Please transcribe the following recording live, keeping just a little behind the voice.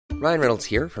Ryan Reynolds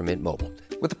here from Mint Mobile.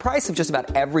 With the price of just about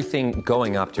everything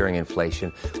going up during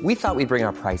inflation, we thought we'd bring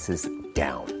our prices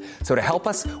down. So to help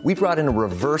us, we brought in a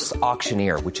reverse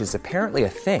auctioneer, which is apparently a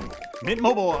thing. Mint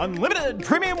Mobile Unlimited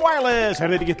Premium Wireless. How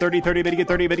to get 30, 30, bit to get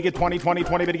 30, bit to get 20, 20,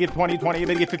 20, bit to get 20, 20,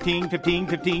 bit to get 15, 15,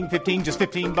 15, 15, just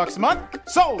 $15 a month?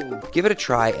 Sold! Give it a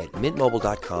try at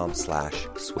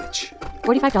mintmobile.com/switch.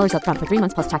 $45 up front for 3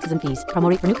 months plus taxes and fees. Promo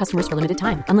rate for new customers for limited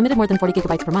time. Unlimited more than 40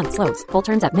 gigabytes per month. Slows full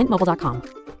terms at mintmobile.com.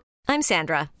 I'm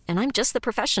Sandra, and I'm just the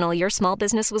professional your small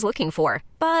business was looking for.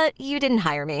 But you didn't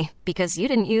hire me because you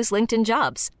didn't use LinkedIn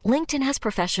Jobs. LinkedIn has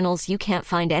professionals you can't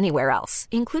find anywhere else,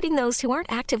 including those who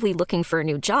aren't actively looking for a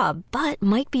new job, but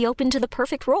might be open to the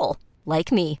perfect role,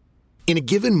 like me. In a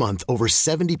given month, over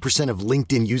 70% of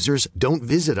LinkedIn users don't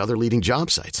visit other leading job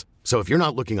sites. So if you're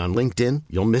not looking on LinkedIn,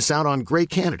 you'll miss out on great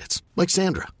candidates like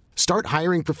Sandra. Start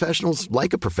hiring professionals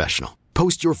like a professional.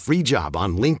 Post your free job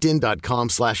on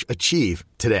linkedin.com/achieve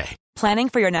today. Planning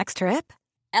for your next trip?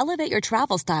 Elevate your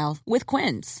travel style with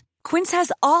Quince. Quince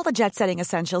has all the jet-setting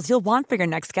essentials you'll want for your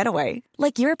next getaway,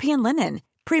 like European linen,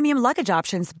 premium luggage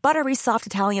options, buttery soft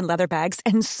Italian leather bags,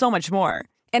 and so much more.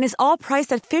 And is all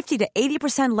priced at 50 to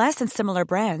 80% less than similar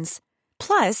brands.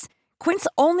 Plus, Quince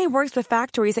only works with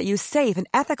factories that use safe and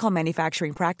ethical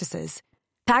manufacturing practices.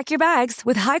 Pack your bags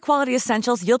with high-quality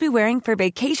essentials you'll be wearing for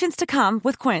vacations to come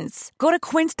with Quince. Go to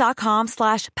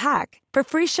quince.com/pack for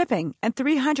free shipping and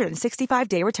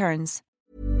 365-day returns.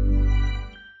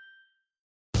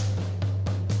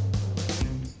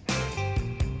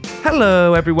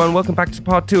 Hello, everyone. Welcome back to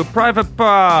part 2 of Private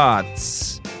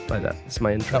Parts. Like that. That's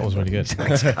my intro. That was really good.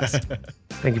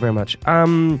 Thank you very much.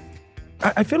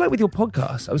 I feel like with your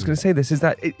podcast, I was going to say this, is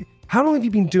that how long have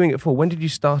you been doing it for? When did you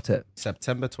start it?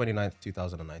 September 29th,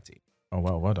 2019. Oh,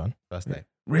 wow. Well done. First day.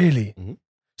 Really? Mm-hmm.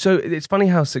 So it's funny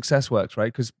how success works,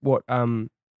 right? Because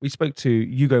we spoke to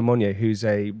Hugo Monye, who's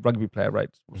a rugby player,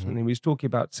 right? Mm-hmm. And he was talking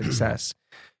about success.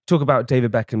 Talk about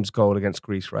David Beckham's goal against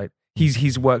Greece, right?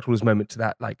 He's worked all his moment to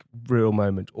that like real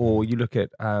moment. Or you look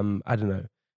at, I don't know,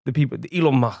 the people, the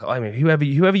Elon Musk, I mean, whoever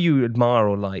you admire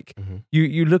or like,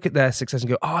 you look at their success and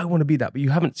go, oh, I want to be that. But you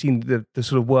haven't seen the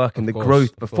sort of work and the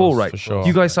growth before, right? For sure.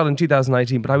 You guys started in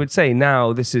 2019, but I would say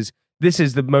now this is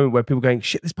the moment where people are going,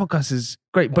 shit, this podcast is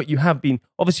great. But you have been,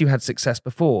 obviously you had success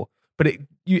before, but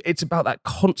it's about that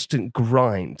constant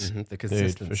grind. Mm-hmm. The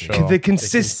consistency. For sure. The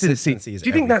consistency. Do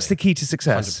you think that's the key to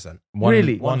success? 100%.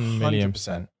 Really?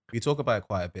 1,000,000%. We talk about it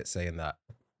quite a bit, saying that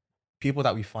people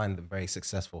that we find very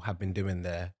successful have been doing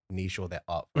their niche or their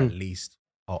art for at least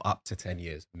or up to 10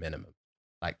 years minimum.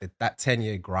 Like that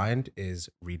 10-year grind is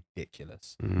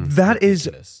ridiculous. That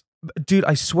ridiculous. Dude,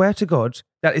 I swear to God,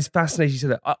 that is fascinating. You said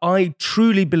that. I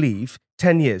truly believe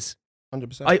 10 years.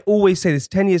 100%. I always say this: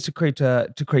 10 years to create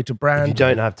a brand. If you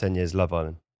don't have 10 years, Love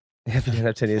Island. If you don't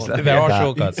have 10 years, there are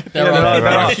shortcuts.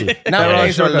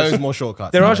 Nowadays there are loads more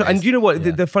shortcuts. There are, and you know what?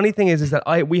 The funny thing is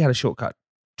that we had a shortcut.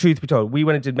 Truth be told, we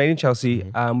went and did Made in Chelsea,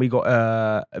 and we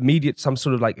got immediate some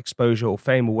sort of like exposure or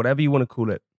fame or whatever you want to call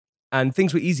it, and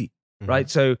things were easy, right?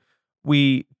 So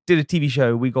we did a TV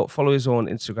show, we got followers on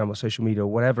Instagram or social media or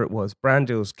whatever it was. Brand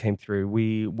deals came through.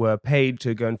 We were paid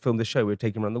to go and film the show. We were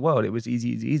taking around the world. It was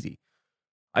easy.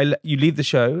 You leave the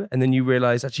show and then you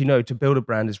realize, actually, no, to build a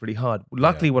brand is really hard.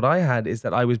 Luckily, what I had is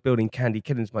that I was building Candy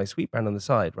Kittens, my sweet brand on the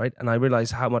side, right? And I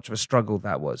realized how much of a struggle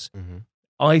that was.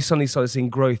 I suddenly started seeing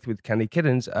growth with Candy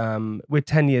Kittens. We're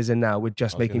 10 years in now. We're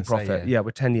just making profit. Yeah,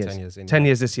 we're 10 years. 10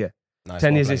 years this year. Nice.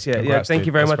 10 years this year. Congrats, thank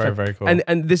you very much. Very, very cool.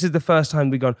 And this is the first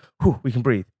time we've gone, we can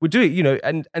breathe. We're doing,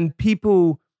 and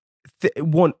people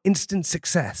want instant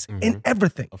success in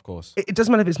everything. Of course. It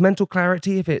doesn't matter if it's mental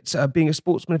clarity, if it's being a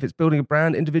sportsman, if it's building a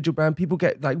brand, individual brand. People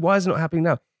get like, why is it not happening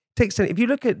now? If you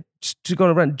look at, to go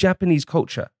around Japanese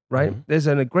culture, right? There's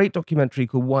a great documentary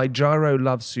called Why Jiro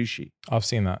Loves Sushi. I've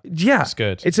seen that. Yeah. It's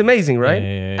good. It's amazing, right?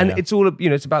 Yeah. And it's all,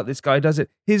 it's about this guy does it.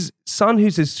 His son,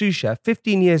 who's a sous chef,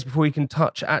 15 years before he can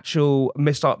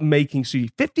start making sushi.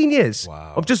 15 years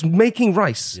of just making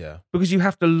rice. Yeah. Because you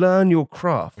have to learn your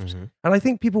craft. And I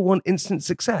think people want instant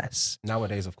success.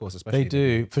 Nowadays, of course, especially. They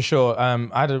do, for sure. I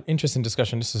had an interesting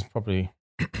discussion. This is probably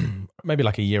maybe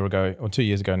like a year ago or 2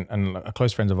 years ago, and a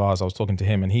close friend of ours, I was talking to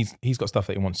him, and he's got stuff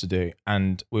that he wants to do,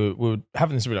 and we were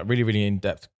having this really, really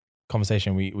in-depth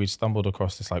conversation. We stumbled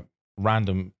across this like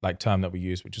random like term that we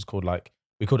use, which is called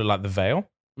we called it like the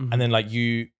veil. And then like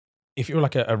if you're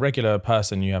like a regular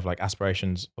person, you have like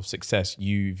aspirations of success,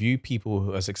 you view people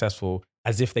who are successful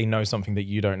as if they know something that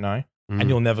you don't know. And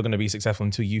you're never going to be successful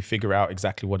until you figure out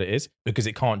exactly what it is, because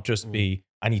it can't just be,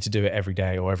 I need to do it every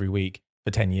day or every week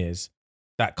for 10 years.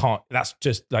 That's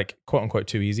just like quote unquote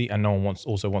too easy, and no one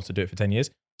wants to do it for 10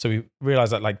 years. So we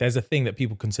realized that like there's a thing that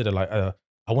people consider like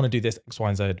I want to do this X, Y,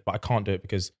 and Z, but I can't do it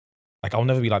because like I'll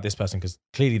never be like this person because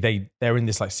clearly they're in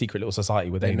this like secret little society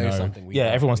where they know something.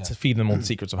 Everyone's feeding them all the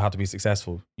secrets of how to be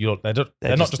successful. They're not just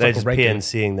they're like a just regular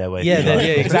PNCing their way. Yeah,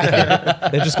 exactly.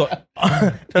 They've just got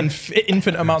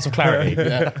infinite amounts of clarity.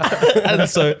 And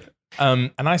so,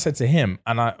 and I said to him,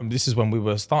 this is when we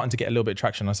were starting to get a little bit of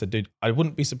traction. I said, dude, I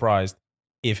wouldn't be surprised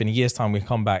if in a year's time we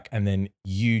come back and then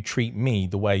you treat me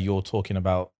the way you're talking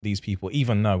about these people,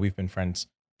 even though we've been friends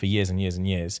for years and years and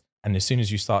years. And as soon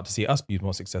as you start to see us be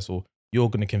more successful, you're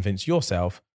going to convince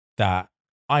yourself that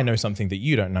I know something that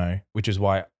you don't know, which is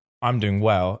why I'm doing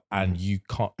well and you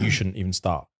shouldn't even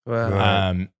start.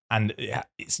 Wow. And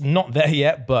it's not there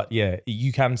yet, but yeah,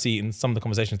 you can see in some of the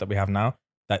conversations that we have now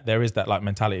that there is that like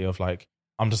mentality of like,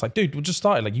 I'm just like, dude, we just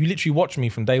started. Like you literally watched me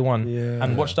from day one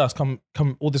and watched us come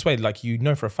all this way. Like, you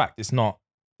know, for a fact, there's no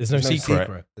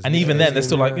secret. And even then, they're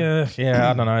still like,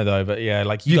 I don't know though. But yeah,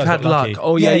 like you've had luck.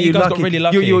 Oh yeah, you guys lucky. got really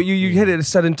lucky. You hit it at a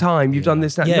certain time. You've done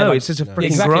this, that. No, it's just a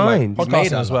freaking grind. Like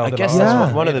podcasting as well. I guess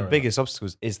that's one of the biggest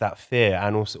obstacles is that fear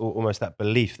and also almost that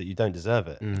belief that you don't deserve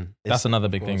it. That's another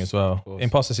big thing as well.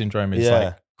 Imposter syndrome is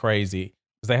like crazy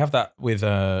because they have that with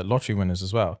lottery winners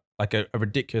as well. Like a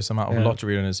ridiculous amount of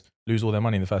lottery winners lose all their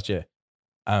money in the first year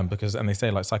and they say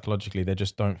like psychologically they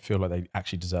just don't feel like they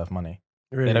actually deserve money.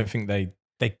 Really? They don't think they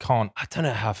can't. I don't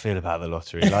know how I feel about the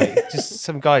lottery. Like, just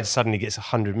some guy suddenly gets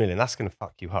 100 million. That's going to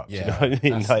fuck you up. Yeah, you know what I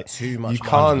mean? Like, too much. You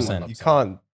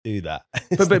can't do that.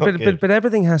 But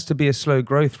everything has to be a slow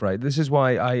growth, right? This is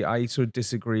why I sort of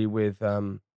disagree with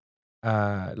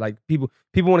like people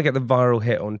want to get the viral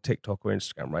hit on TikTok or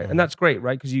Instagram, right? And that's great,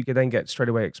 right? Because you can then get straight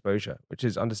away exposure, which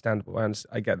is understandable.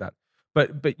 I get that.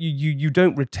 But you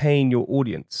don't retain your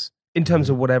audience in terms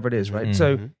of whatever it is, right?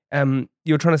 So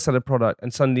you're trying to sell a product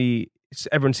and suddenly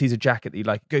everyone sees a jacket that you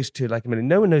like, goes to like a million.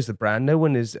 No one knows the brand. No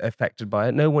one is affected by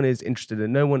it. No one is interested in it.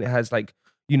 No one has like,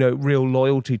 you know, real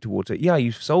loyalty towards it. Yeah,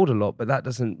 you've sold a lot, but that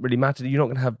doesn't really matter. You're not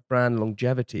going to have brand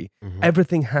longevity.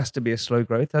 Everything has to be a slow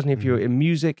growth, doesn't it? If you're in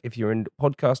music, if you're in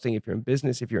podcasting, if you're in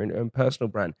business, if you're in your own personal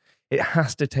brand, it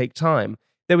has to take time.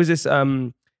 There was this,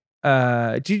 do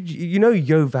you know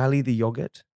Yo Valley, the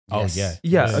yogurt? Yes. Oh,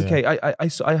 yeah. Okay.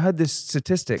 I heard this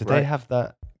statistic. Did right? they have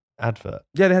that advert?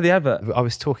 Yeah, they had the advert. I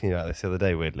was talking about this the other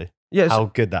day, weirdly. Yes. How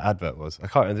good that advert was. I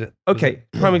can't remember. Okay,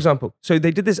 prime example. So they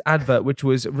did this advert, which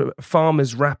was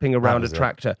farmers wrapping around a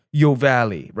tractor. Yo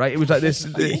Valley, right? It was like this.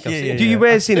 Do you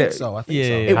ever seen it? So I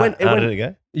think so. How did it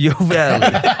go? Yo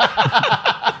Valley.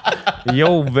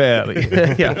 Yo Valley.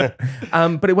 Yeah.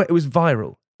 But it was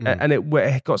viral, and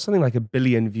it got something like 1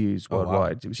 billion views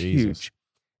worldwide. Wow. It was huge.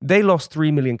 They lost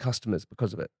 3 million customers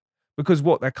because of it. Because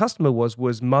what their customer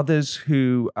was mothers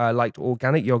who liked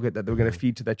organic yogurt that they were going to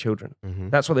feed to their children.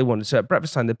 That's what they wanted. So at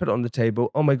breakfast time, they put it on the table.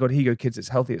 Oh my God, here you go, kids. It's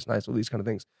healthy. It's nice. All these kind of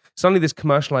things. Suddenly this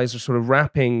commercialized sort of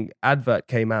wrapping advert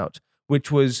came out,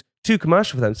 which was too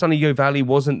commercial for them. Suddenly Yo Valley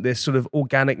wasn't this sort of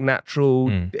organic, natural.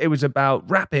 It was about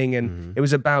rapping and it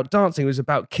was about dancing. It was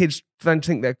about kids trying to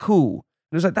think they're cool.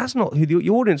 And it was like, that's not who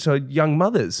your audience are. Young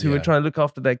mothers who are trying to look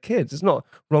after their kids. It's not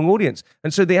wrong audience.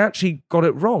 And so they actually got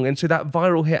it wrong. And so that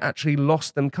viral hit actually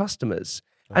lost them customers.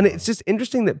 And it's just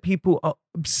interesting that people are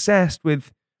obsessed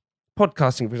with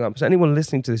podcasting, for example. So anyone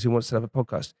listening to this who wants to have a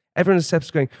podcast, everyone's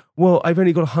obsessed going, well, I've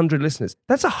only got 100 listeners.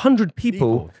 That's 100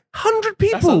 people. 100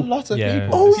 people. That's a lot of people.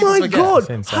 Oh People my forget. God.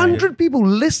 100 people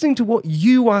listening to what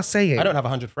you are saying. I don't have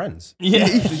 100 friends. Yeah.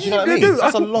 Do you know what I mean?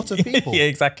 That's a lot of people. Yeah,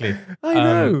 exactly. I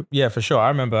know. Yeah, for sure. I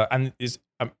remember, and is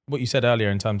what you said earlier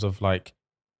in terms of like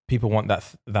people want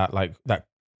that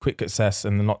quick success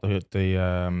and not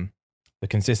the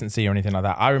consistency or anything like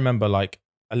that. I remember like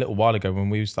a little while ago when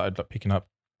we started like, picking up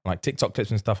like TikTok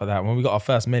clips and stuff like that. When we got our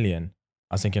first million,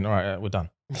 I was thinking, all right, we're done.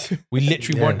 We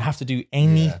literally won't have to do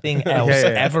anything else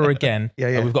ever again.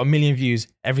 Like, we've got 1 million views.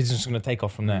 Everything's just going to take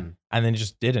off from there. And then it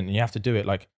just didn't. And you have to do it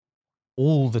like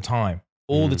all the time.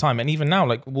 And even now,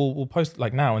 like we'll post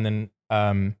like now and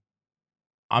then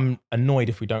I'm annoyed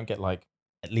if we don't get like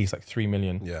at least like 3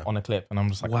 million on a clip. And I'm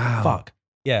just like, wow. Fuck.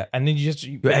 Yeah. And then your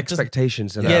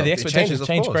expectations. The expectations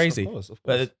change crazy. Of course.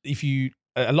 But if you,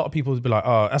 a lot of people would be like,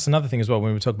 oh, that's another thing as well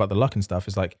when we talk about the luck and stuff.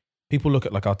 Is like people look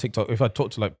at like our TikTok. If I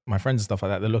talk to like my friends and stuff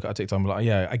like that, they look at our TikTok and be like,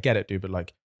 yeah, I get it, dude, but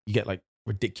like you get like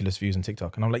ridiculous views on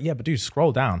TikTok, and I'm like, yeah, but dude,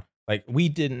 scroll down. Like we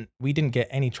didn't get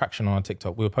any traction on our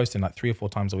TikTok. We were posting like 3 or 4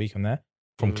 times a week on there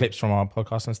from clips from our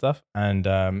podcast and stuff, and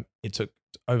it took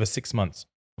over 6 months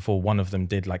before one of them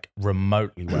did like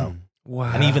remotely well.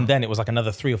 Wow. And even then, it was like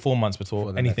another 3 or 4 months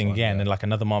before anything again, and like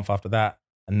another month after that.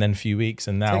 And then a few weeks,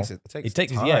 and now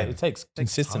it takes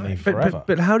consistently forever.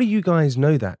 But how do you guys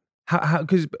know that? How?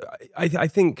 Because I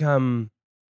think for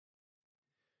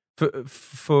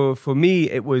for me,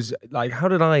 it was like, how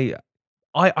did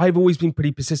I've always been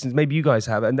pretty persistent. Maybe you guys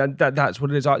have, and that's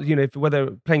what it is.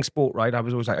 Whether playing sport, right? I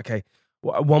was always like, okay,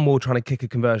 one more, trying to kick a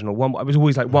conversion, or one. I was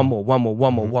always like, one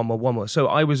more. So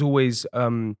I was always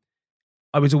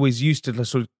used to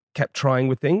sort of kept trying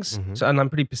with things. So, and I'm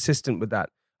pretty persistent with that.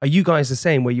 Are you guys the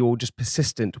same, where you're just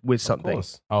persistent with something?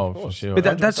 Of course. For sure.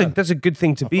 But that's a good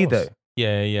thing to be, though.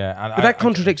 Yeah. But that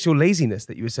contradicts your laziness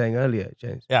that you were saying earlier,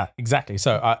 James. Yeah, exactly.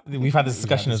 So we've had this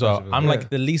discussion as well. I'm like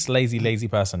the least lazy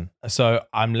person. So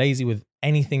I'm lazy with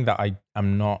anything that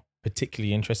I'm not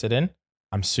particularly interested in.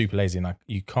 I'm super lazy, and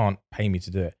you can't pay me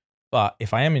to do it. But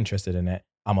if I am interested in it,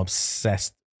 I'm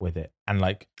obsessed with it. And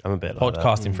like I'm a bit like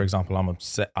podcasting, that. for example,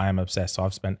 I am obsessed. So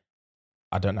I've spent,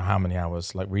 I don't know how many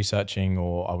hours like researching,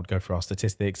 or I would go through our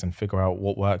statistics and figure out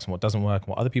what works and what doesn't work and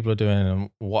what other people are doing and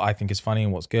what I think is funny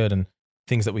and what's good and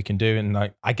things that we can do. And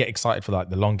like, I get excited for like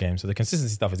the long game. So the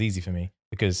consistency stuff is easy for me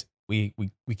because we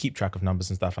keep track of numbers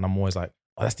and stuff. And I'm always like,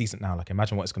 oh, that's decent now. Like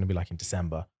imagine what it's going to be like in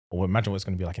December, or imagine what it's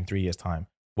going to be like in 3 years time.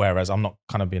 Whereas I'm not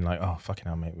kind of being like, oh, fucking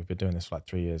hell, mate, we've been doing this for like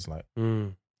 3 years. Like,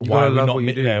 why aren't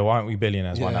we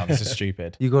billionaires? Why now? This is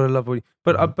stupid. You gotta love what you,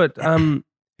 but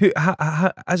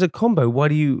as a combo, why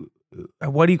do you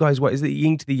guys, what is the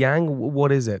yin to the yang?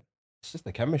 What is it? It's just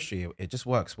the chemistry. It just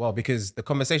works well because the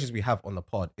conversations we have on the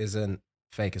pod isn't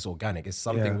fake, it's organic. It's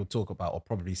something we'll talk about or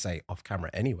probably say off camera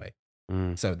anyway.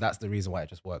 So that's the reason why it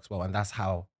just works well. And that's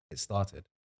how it started.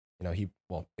 You know,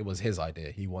 it was his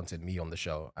idea. He wanted me on the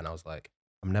show. And I was like,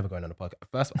 I'm never going on a podcast.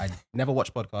 First, I never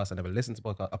watched podcasts. I never listened to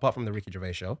podcasts, apart from the Ricky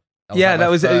Gervais show. That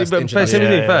was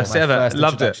first ever.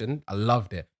 Loved it. I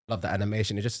loved it. Loved the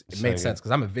animation. It made sense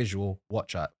because I'm a visual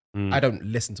watcher. I don't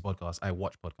listen to podcasts. I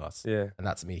watch podcasts. Yeah. And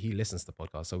that's me. He listens to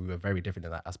podcasts. So we were very different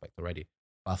in that aspect already.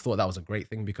 But I thought that was a great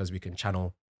thing because we can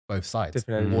channel both sides,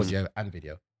 audio and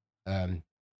video.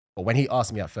 But when he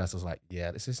asked me at first, I was like,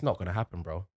 yeah, this is not going to happen,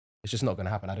 bro. It's just not going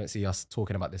to happen. I don't see us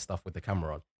talking about this stuff with the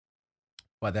camera on.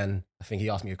 But then I think he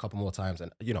asked me a couple more times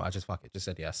and, I just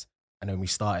said yes. And then we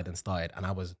started and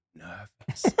I was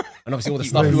nervous. And obviously all the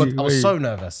stuff, I was so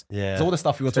nervous. Yeah. So all the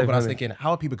stuff we were talking about, I was thinking,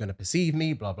 how are people going to perceive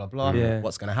me? Blah, blah, blah. Yeah.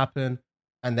 What's going to happen?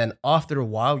 And then after a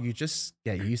while, you just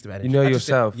get used to it. You know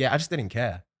yourself. I just didn't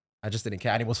care.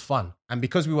 And it was fun. And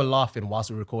because we were laughing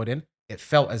whilst we were recording, it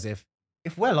felt as if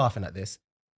we're laughing at this,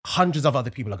 hundreds of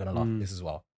other people are going to laugh at this as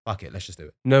well. Fuck it, let's just do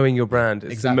it. Knowing your brand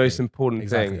is the most important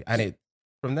thing. And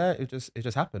from there, it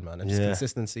just happened, man. And just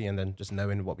consistency, and then just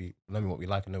knowing what we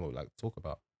like and knowing what we like to talk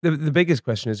about. The biggest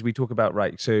question is we talk about,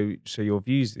 right, so your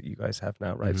views that you guys have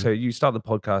now, right? So you start the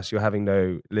podcast, you're having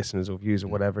no listeners or views or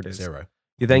whatever it is. Zero.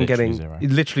 You're then Literally getting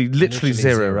zero. literally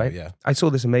zero, right? Yeah. I saw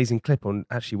this amazing clip on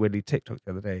actually weirdly TikTok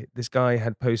the other day. This guy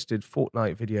had posted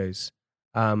Fortnite videos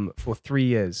for 3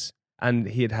 years and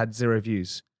he had 0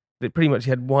 views. Pretty much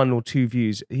he had 1 or 2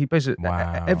 views. He posted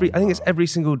I think it's every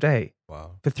single day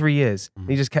for 3 years. And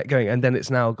he just kept going, and then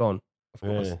it's now gone. Of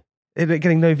course. Yeah.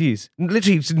 Getting no views.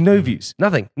 Literally no views.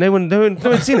 Nothing. No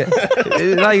one's seen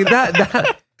it. Like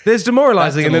that. There's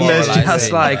demoralizing, and then there's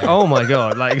just like, oh my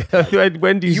god, like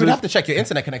when do you? You would have to check your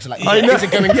internet connection. Like, is it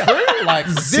going through? Like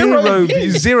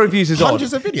zero views is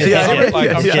hundreds odd. of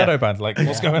videos. I'm shadow banned. Like,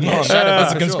 what's going on?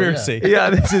 That's a conspiracy. Sure,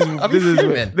 yeah,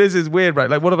 this is weird,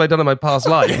 right? Like, what have I done in my past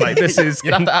life? Like, this is.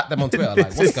 You'd have to at them on Twitter.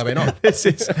 Like, what's going on? This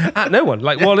is at no one.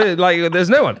 Like, there's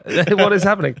no one. What is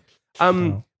happening?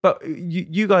 But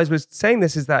you guys were saying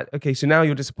this is that, okay, so now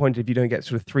you're disappointed if you don't get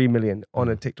sort of 3 million on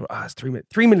a TikTok. It's 3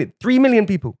 million. 3 million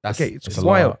people. It's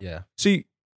wild. Yeah. So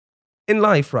in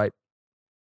life, right,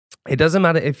 it doesn't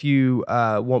matter if you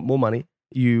want more money,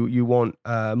 you want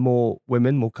more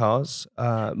women, more cars,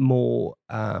 more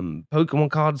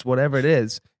Pokemon cards, whatever it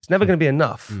is. It's never going to be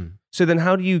enough. So then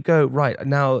how do you go, right,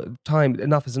 now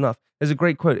enough is enough. There's a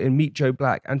great quote in Meet Joe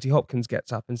Black. Anthony Hopkins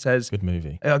gets up and says... Good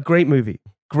movie.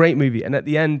 Great movie. And at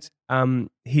the end,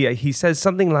 he says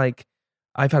something like,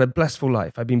 I've had a blissful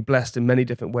life. I've been blessed in many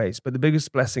different ways. But the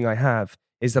biggest blessing I have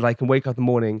is that I can wake up in the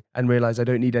morning and realize I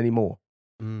don't need any more.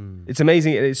 It's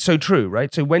amazing. It's so true,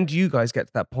 right? So when do you guys get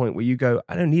to that point where you go,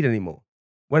 I don't need any more?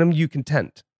 When are you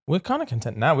content? We're kind of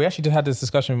content now. We actually had this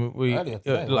discussion.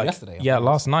 Yesterday. Yeah,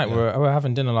 last night. We were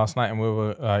having dinner last night and we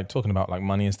were talking about like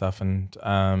money and stuff. And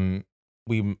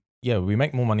we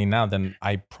make more money now than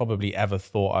I probably ever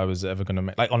thought I was ever going to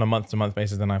make, like on a month-to-month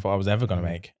basis than I thought I was ever going to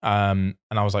make. And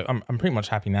I was like, I'm pretty much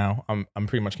happy now. I'm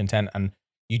pretty much content. And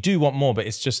you do want more, but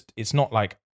it's not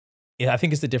like, I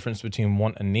think it's the difference between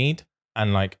want and need.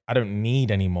 And like, I don't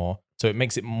need any more. So it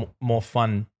makes it more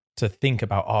fun to think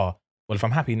about, well, if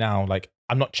I'm happy now, like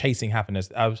I'm not chasing happiness.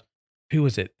 Who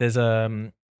was it? There's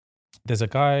a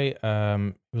guy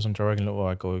who was on Joe Rogan a little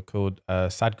while ago called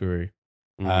Sadhguru.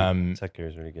 Sadhguru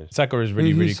is really good. Sadhguru is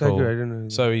really, really cool. Sadhguru? I don't know.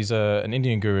 So he's an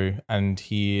Indian guru, and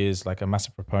he is like a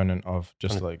massive proponent of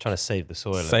just trying to save the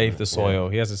soil. Save the soil.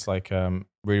 He has this like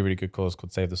really, really good cause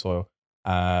called Save the Soil.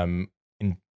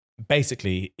 In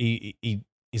basically,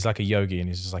 he's like a yogi, and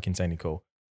he's just like insanely cool.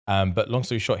 But long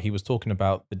story short, he was talking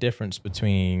about the difference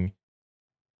between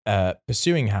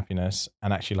pursuing happiness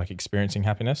and actually like experiencing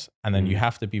happiness, and then you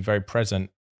have to be very present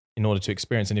in order to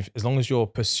experience. And as long as you're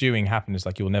pursuing happiness,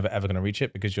 like you're never ever going to reach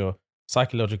it because you're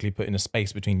psychologically put in a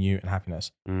space between you and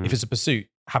happiness. If it's a pursuit,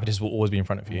 happiness will always be in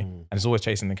front of you, and it's always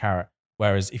chasing the carrot.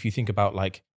 Whereas if you think about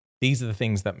like these are the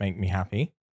things that make me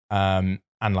happy, and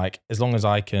like as long as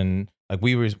I can, like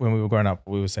when we were growing up,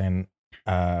 we were saying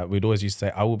we'd always used to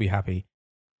say, I will be happy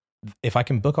if I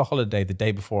can book a holiday the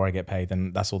day before I get paid.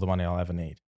 Then that's all the money I'll ever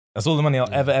need. That's all the money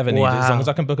I'll ever need. As long as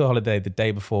I can book a holiday the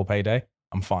day before payday,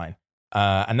 I'm fine.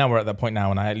 And now we're at that point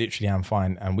now, and I literally am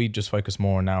fine. And we just focus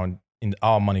more now, in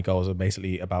our money goals are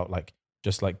basically about like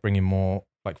just like bringing more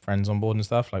like friends on board and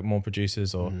stuff, like more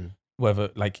producers or whoever.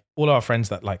 Like all our friends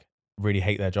that like really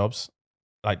hate their jobs,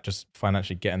 like just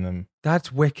financially getting them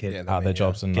That's wicked. out of their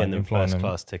jobs and Getting like them employing first them.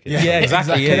 class tickets. Yeah,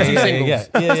 exactly. Yeah.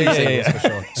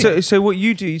 So what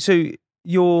you do? So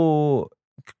your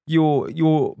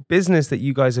business that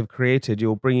you guys have created,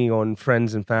 you're bringing on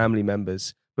friends and family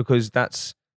members because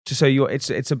that's so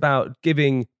it's about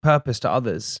giving purpose to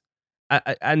others,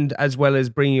 and as well as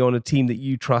bringing on a team that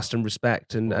you trust and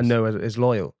respect and know is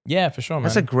loyal. Yeah, for sure, man.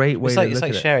 That's a great way. It's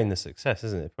like sharing the success,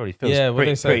 isn't it? It probably feels what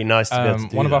they say, pretty nice to be able to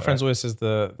do one of that, our friends right? always says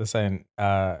the saying,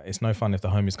 it's no fun if the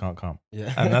homies can't come.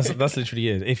 Yeah. And that's literally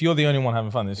it. If you're the only one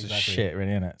having fun, it's just shit,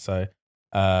 really, isn't it? So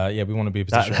we want to be a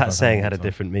position. That saying had a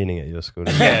different meaning at your school.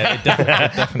 Yeah, it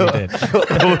definitely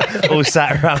did. all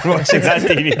sat around watching that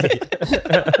DVD.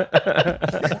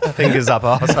 Fingers up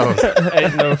arseholes.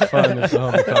 Ain't no fun if the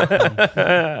homie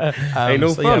can't come. Ain't no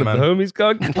so fun yeah, if man. the homies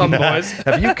can't come, boys.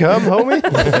 Have you come, homie?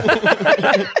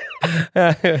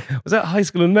 Was that High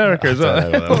School in America as well?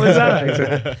 don't know What was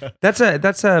that?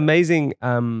 That's amazing.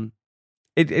 But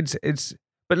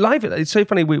life. It's so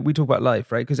funny. We talk about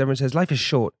life, right? Because everyone says life is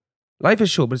short. Life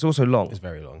is short, but it's also long. It's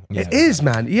very long. It is,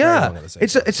 man. Yeah,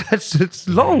 it's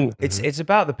long. It's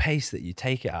about the pace that you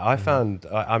take it at. I found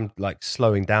I'm like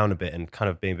slowing down a bit and kind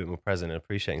of being a bit more present and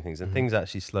appreciating things, and things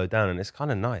actually slow down, and it's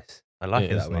kind of nice. I like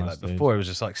it is that way. nice, Like dude. before, it was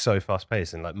just like so fast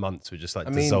paced, and like months would just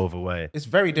like dissolve away. It's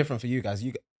very different for you guys.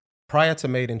 Prior to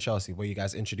Made in Chelsea, were you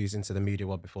guys introduced into the media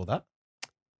world before that?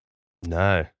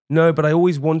 No, but I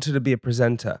always wanted to be a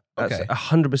presenter. That's Okay.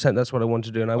 100%. That's what I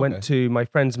wanted to do. And I went Okay. to my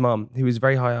friend's mum, who was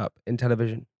very high up in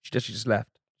television. She just left.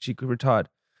 She retired.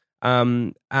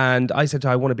 And I said to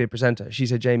her, I want to be a presenter. She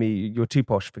said, Jamie, you're too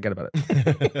posh. Forget about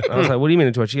it. I was like, what do you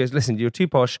mean? She goes, listen, you're too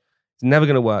posh. It's never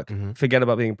going to work. Forget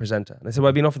about being a presenter. And I said, well,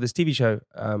 I've been offered this TV show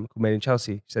called Made in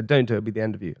Chelsea. She said, don't do it. It'll be the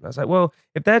end of you. And I was like, well,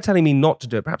 if they're telling me not to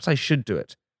do it, perhaps I should do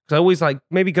it. Because I always like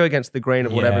maybe go against the grain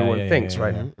of what everyone thinks,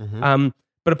 right?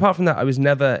 But apart from that, I was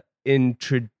never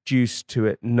introduced to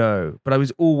it, no. But I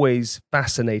was always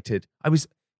fascinated.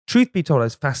 Truth be told, I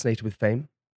was fascinated with fame.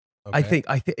 Okay.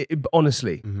 I think,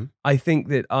 honestly, I think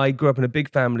that I grew up in a big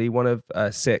family, one of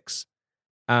 6.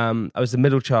 I was the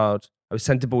middle child. I was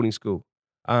sent to boarding school.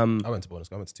 I went to boarding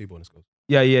school. I went to 2 boarding schools.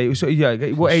 Yeah. So,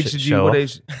 what age did you? show What off.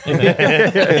 age?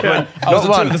 I was Not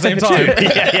one. at the same time.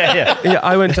 Yeah,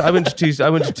 I went to 2.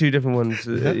 I went to 2 different ones.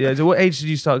 Yeah. So, what age did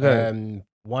you start going?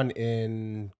 One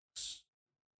in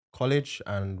college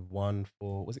and one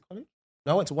for, was it college?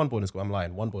 No, I went to 1 boarding school. I'm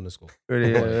lying. 1 boarding school.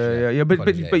 Really? College, Yeah. But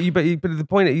College, the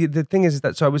point, the thing is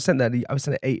that so I was sent there. I was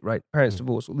sent at 8, right? Parents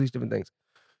divorce, all these different things.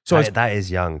 So That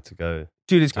is young to go.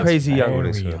 dude, it's That's crazy young.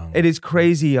 very young. It is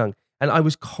crazy young, and I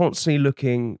was constantly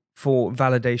looking for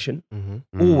validation.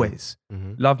 Always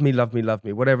love me,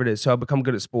 whatever it is. So I'll become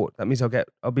good at sport. That means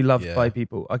I'll be loved by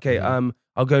people. Okay,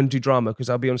 I'll go and do drama because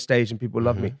I'll be on stage and people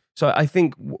love me. So I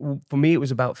think for me it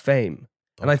was about fame.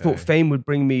 And I thought fame would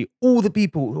bring me all the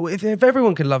people. If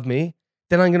everyone can love me,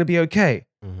 then I'm going to be okay.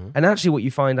 And actually what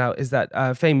you find out is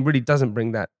that fame really doesn't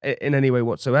bring that in any way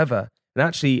whatsoever. It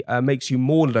actually makes you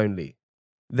more lonely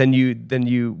than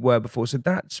you were before. So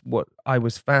that's what I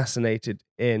was fascinated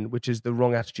in, which is the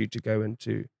wrong attitude to go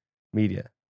into media.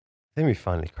 I think we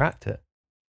finally cracked it.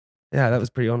 Yeah, that was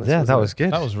pretty honest. Yeah, wasn't that it? was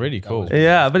good. That was really cool.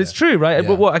 Yeah, but it's true, right? Yeah.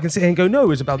 But what I can sit here and go, no, it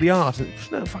was about the art.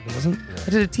 No, it fucking wasn't. I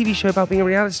did a TV show about being a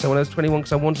reality star when I was 21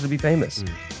 because I wanted to be famous.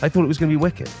 I thought it was going to be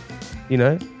wicked, you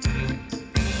know?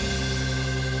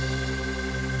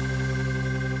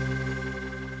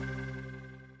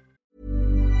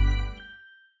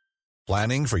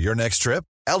 Planning for your next trip?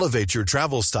 Elevate your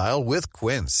travel style with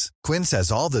Quince. Quince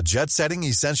has all the jet-setting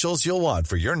essentials you'll want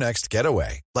for your next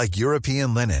getaway, like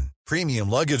European linen, premium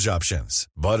luggage options,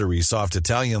 buttery soft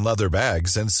Italian leather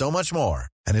bags, and so much more.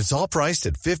 And it's all priced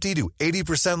at 50 to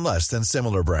 80% less than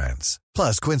similar brands.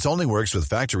 Plus, Quince only works with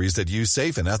factories that use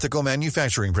safe and ethical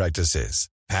manufacturing practices.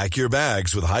 Pack your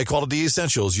bags with high-quality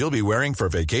essentials you'll be wearing for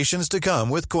vacations to come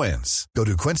with Quince. Go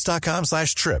to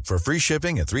quince.com/trip for free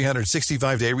shipping and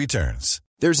 365-day returns.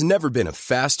 There's never been a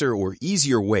faster or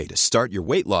easier way to start your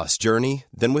weight loss journey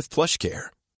than with PlushCare.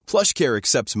 PlushCare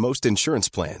accepts most insurance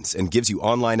plans and gives you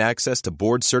online access to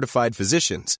board-certified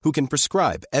physicians who can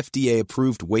prescribe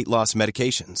FDA-approved weight loss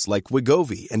medications like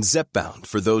Wegovy and Zepbound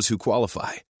for those who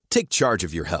qualify. Take charge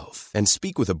of your health and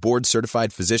speak with a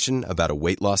board-certified physician about a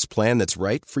weight loss plan that's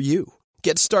right for you.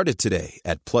 Get started today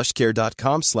at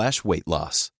plushcare.com/weight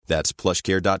loss. That's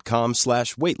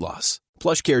plushcare.com/weight loss.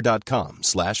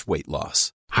 plushcare.com/weight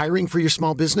loss. Hiring for your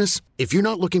small business? If you're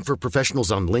not looking for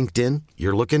professionals on LinkedIn,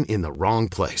 you're looking in the wrong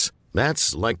place.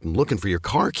 That's like looking for your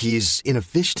car keys in a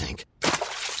fish tank.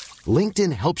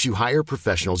 LinkedIn helps you hire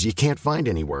professionals you can't find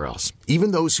anywhere else,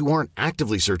 even those who aren't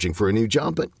actively searching for a new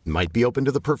job but might be open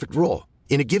to the perfect role.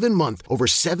 In a given month, over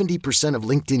 70% of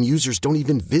LinkedIn users don't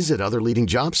even visit other leading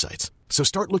job sites. So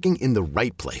start looking in the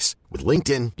right place. With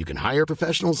LinkedIn, you can hire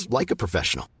professionals like a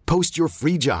professional. Post your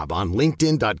free job on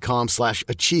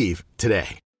linkedin.com/achieve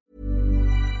today.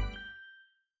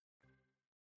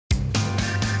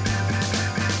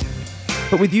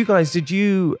 But with you guys,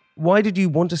 why did you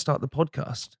want to start the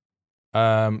podcast?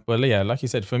 Well, yeah, like you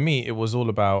said, for me, it was all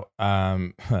about,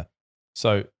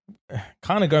 so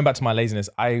kind of going back to my laziness,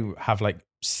 I have like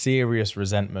serious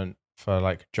resentment for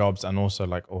like jobs and also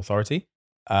like authority.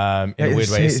 In a weird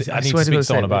way, I need to speak to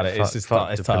someone about it. It's just fuck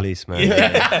it's the tough. police, man.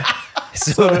 Yeah.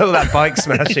 It's all that bike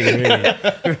smashing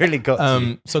really got to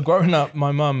you. So growing up,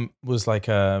 my mum was like,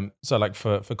 so like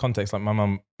for context, like my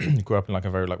mum grew up in like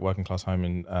a very like working class home,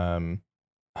 and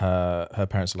her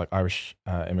parents are like Irish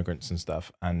immigrants and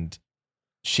stuff, and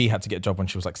she had to get a job when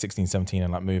she was like 16, 17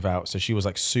 and like move out. So she was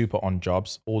like super on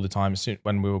jobs all the time.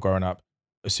 When we were growing up,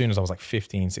 as soon as I was like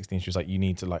 15, 16, she was like, you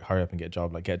need to like hurry up and get a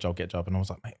job, like get a job. And I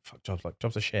was like, mate, fuck jobs. Like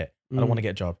jobs are shit. I don't want to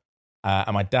get a job.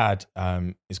 And my dad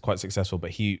is quite successful, but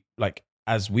he like,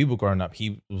 as we were growing up,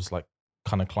 he was like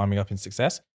kind of climbing up in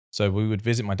success. So we would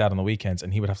visit my dad on the weekends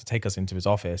and he would have to take us into his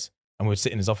office, and we would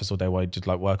sit in his office all day while he did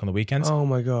like work on the weekends. Oh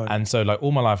my God. And so like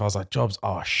all my life I was like, jobs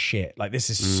are shit. Like this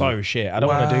is so shit. I don't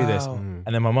want to do this. And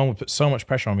then my mum would put so much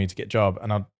pressure on me to get a job.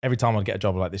 And every time I'd get a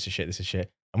job, I'm like, this is shit.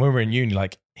 And when we were in uni,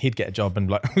 like he'd get a job and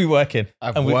like we working.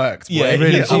 I've worked. Yeah,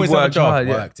 really. he'd always have a job. Hard,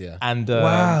 yeah. Worked, yeah. And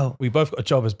we both got a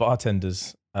job as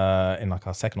bartenders in like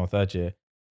our second or third year.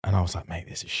 And I was like, mate,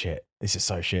 this is shit. This is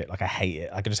so shit. Like I hate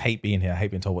it. I just hate being here. I hate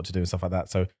being told what to do and stuff like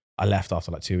that. So I left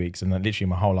after like 2 weeks, and then literally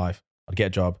my whole life I'd get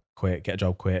a job, quit, get a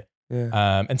job, quit.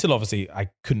 Yeah. Until obviously I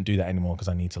couldn't do that anymore because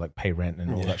I need to like pay rent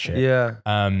and all that shit. Yeah.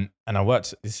 And I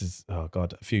worked, this is, oh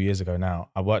God, a few years ago now,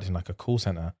 I worked in like a call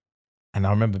center, and I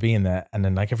remember being there, and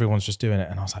then like everyone's just doing it.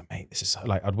 And I was like, mate, this is so,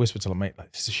 like, I'd whisper to like, mate,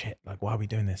 like this is shit. Like, why are we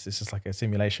doing this? This is like a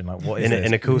simulation. Like what is this?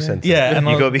 In a call center. Yeah. And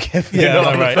you got to be careful.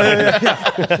 Yeah, right.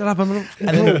 Shut up, And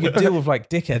then you deal with like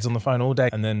dickheads on the phone all day.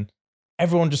 And then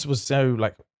everyone just was so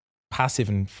like passive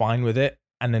and fine with it.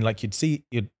 And then like you'd speak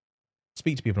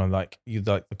to people and like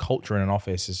the culture in an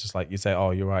office is just like, you'd say,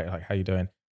 oh, you're right. Like, how you doing? And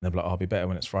they'll be like, oh, I'll be better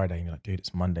when it's Friday. And you're like, dude,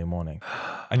 it's Monday morning.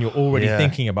 And you're already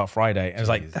thinking about Friday. And it's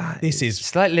like, this is...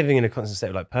 It's like living in a constant state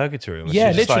of like purgatory. Almost. Yeah,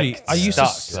 You're just, literally. like,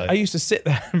 I used to sit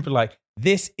there and be like,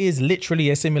 this is literally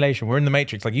a simulation. We're in the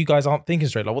Matrix. Like, you guys aren't thinking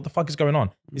straight. Like, what the fuck is going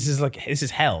on? This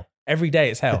is hell. Every day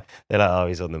it's hell. They're like, oh,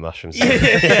 he's on the mushrooms.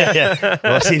 Yeah.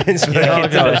 What's he been smoking? Oh,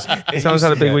 God. Someone's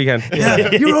had a big weekend.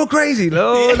 Yeah. You're all crazy.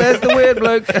 Oh, there's the weird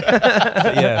bloke.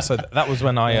 Yeah, so that was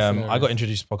when I got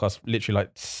introduced to podcasts literally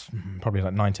like probably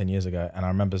like 9-10 years ago. And I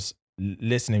remember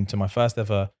listening to my first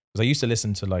ever, because I used to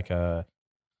listen to like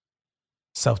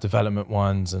self-development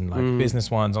ones and like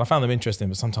business ones, and I found them interesting,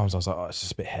 but sometimes I was like, oh, it's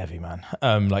just a bit heavy, man.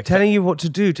 Like telling you what to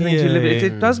do, telling you to live it.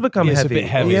 It does become heavy. It's a bit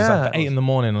heavy. Yeah. It's like 8 a.m,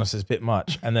 and it's a bit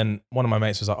much. And then one of my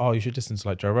mates was like, oh, you should listen to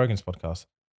like Joe Rogan's podcast.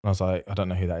 And I was like, I don't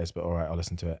know who that is, but all right, I'll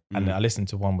listen to it. And then I listened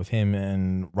to one with him,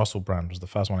 and Russell Brand was the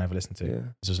first one I ever listened to. Yeah.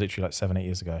 This was literally like 7-8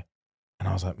 years ago. And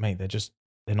I was like, mate,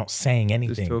 they're not saying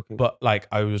anything. But like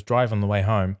I was driving on the way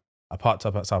home, I parked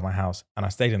up outside my house, and I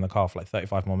stayed in the car for like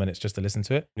 35 more minutes just to listen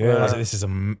to it. Yeah. I was like,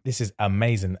 this is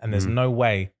amazing. And there's no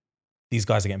way these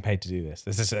guys are getting paid to do this.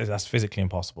 That's physically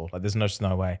impossible. Like there's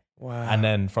no way. Wow. And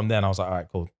then from then I was like, all right,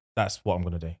 cool. That's what I'm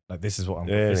going to do. Like, this is what I'm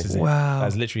going to do. This is it. Wow.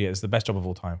 That's literally it. It's the best job of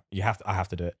all time. I have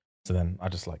to do it. So then I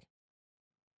just like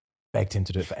begged him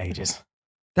to do it for ages.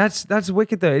 That's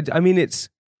wicked though. I mean, it's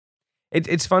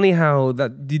funny how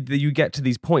that you get to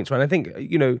these points, right? I think,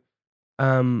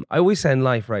 I always say in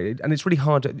life, right, and it's really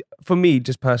hard for me,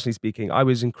 just personally speaking, I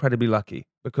was incredibly lucky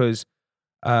because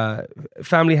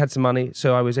family had some money,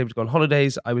 so I was able to go on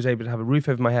holidays. I was able to have a roof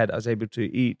over my head. I was able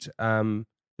to eat the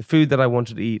food that I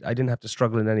wanted to eat. I didn't have to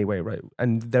struggle in any way, right?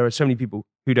 And there are so many people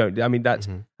who don't. I mean, that's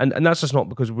and that's just not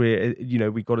because we're,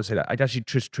 we got to say that. I actually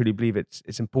truly believe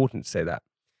it's important to say that.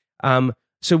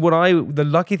 So the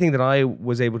lucky thing that I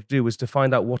was able to do was to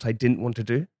find out what I didn't want to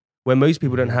do, where most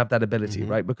people don't have that ability,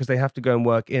 right? Because they have to go and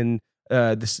work in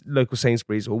this local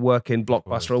Sainsbury's or work in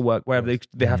Blockbuster or work wherever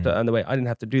they have to earn their way. I didn't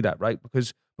have to do that, right?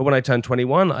 But when I turned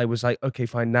 21, I was like, okay,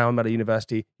 fine, now I'm at a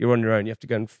university. You're on your own. You have to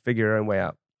go and figure your own way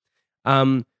out.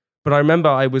 But I remember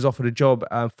I was offered a job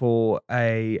for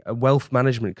a wealth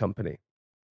management company.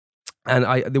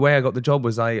 And the way I got the job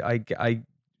was I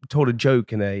told a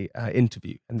joke in a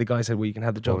interview, and the guy said, well, you can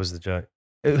have the job. What was the joke?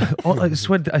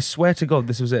 I swear to God,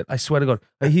 this was it. I swear to God.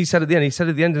 He said at the end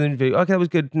of the interview, okay, that was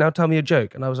good. Now tell me a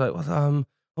joke. And I was like, well,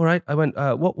 all right. I went,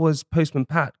 what was Postman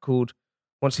Pat called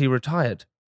once he retired?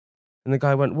 And the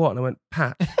guy went, what? And I went,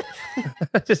 Pat.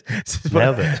 just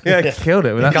nailed it. Yeah, killed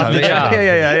it. With that time.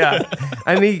 Yeah.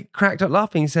 And he cracked up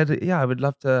laughing. He said, yeah, I would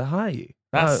love to hire you.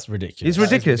 That's ridiculous. It's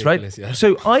ridiculous, right? Yeah.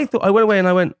 So I went away and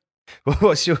I went,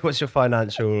 What's your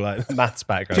financial maths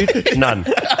background? None.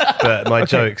 But my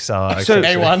jokes are okay. So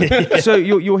A1. So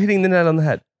you're hitting the nail on the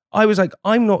head. I was like,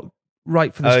 I'm not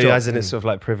right for this job. Oh, as in it's sort of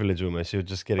like privilege almost. You're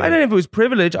just getting. I don't know if it was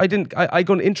privilege. I got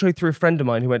an intro through a friend of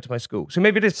mine who went to my school. So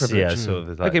maybe it is privilege. Yeah, sort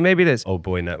of. Like okay, maybe it is. Old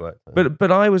boy network.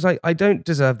 But I was like, I don't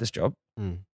deserve this job.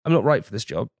 I'm not right for this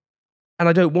job, and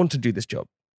I don't want to do this job.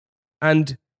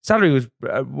 And salary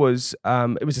was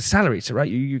it was a salary, so right,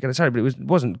 you get a salary, but it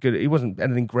wasn't good. It wasn't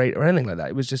anything great or anything like that.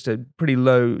 It was just a pretty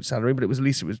low salary, but at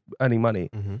least it was earning money.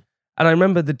 And I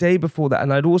remember the day before that,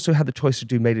 and I'd also had the choice to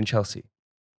do Made in Chelsea.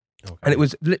 Okay. And it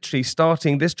was literally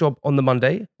starting this job on the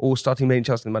Monday or starting Made in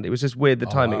Chelsea on the Monday. It was just weird, the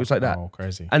timing. Wow. It was like that. Oh,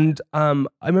 crazy. And I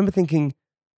remember thinking,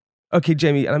 okay,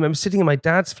 Jamie, and I remember sitting in my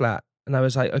dad's flat and I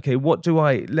was like, okay,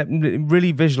 let me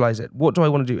really visualize it. What do I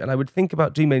want to do? And I would think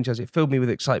about doing Made in Chelsea. It filled me with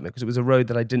excitement because it was a road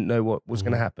that I didn't know what was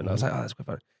going to happen. I was like, oh, that's quite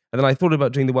fun. And then I thought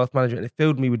about doing the wealth management and it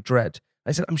filled me with dread.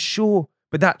 I said, I'm sure,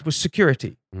 but that was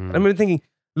security. And I remember thinking,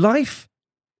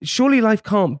 surely life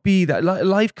can't be that.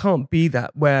 Life can't be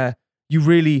that where you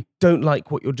really don't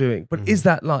like what you're doing. But is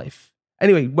that life?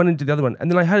 Anyway, went into the other one. And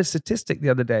then I had a statistic the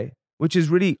other day, which is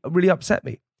really, really upset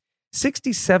me.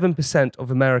 67%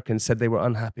 of Americans said they were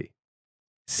unhappy.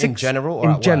 In general or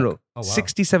in at general, work? Oh, wow.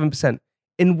 67%.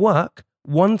 In work,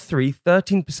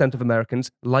 13% of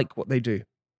Americans like what they do.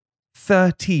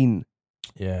 13.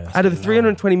 Yeah. Out of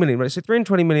 320 million, right? So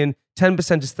 320 million,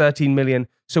 10% is 13 million.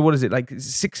 So what is it? Like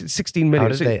 16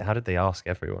 million. How did they ask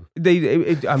everyone?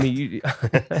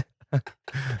 All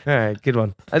right, good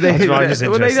one. They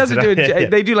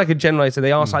do like a generalized, so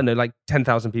they ask, I know, like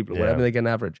 10,000 people or whatever, they get an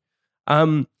average.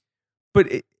 But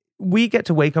we get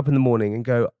to wake up in the morning and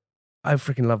go, I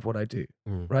freaking love what I do,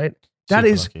 right? That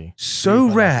is so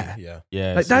rare.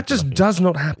 Yeah. Like that just does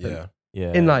not happen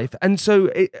in life. And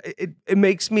so it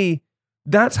makes me,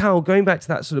 that's how, going back to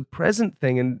that sort of present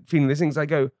thing and feeling these things, I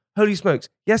go, holy smokes,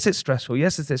 yes, it's stressful.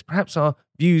 Yes, it's this. Perhaps our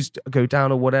views go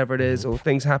down or whatever it is, or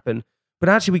things happen. But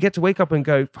actually we get to wake up and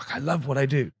go, fuck, I love what I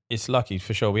do. It's lucky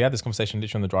for sure. We had this conversation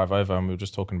literally on the drive over and we were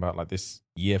just talking about like this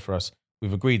year for us.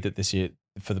 We've agreed that this year,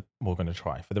 we're going to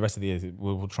try. For the rest of the year,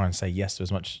 we'll try and say yes to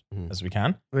as much as we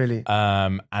can. Really?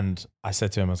 And I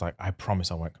said to him, I was like, I promise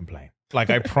I won't complain. Like,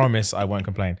 I promise I won't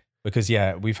complain. Because,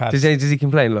 we've had... Does he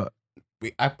complain a lot?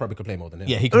 I probably complain more than him.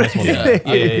 Yeah, he complains more than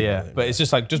me. Yeah. But it's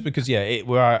just like, just because,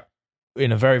 we're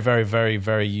in a very, very, very,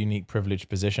 very unique, privileged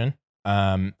position.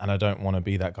 And I don't want to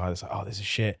be that guy that's like, oh, this is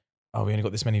shit. Oh, we only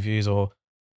got this many views or...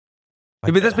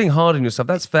 Like, but that's being hard on yourself.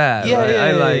 That's fair.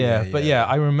 Yeah. But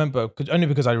I remember, only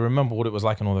because I remember what it was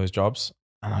like in all those jobs.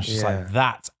 And I was just like,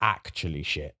 that's actually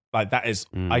shit. Like that is,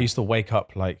 I used to wake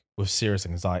up like with serious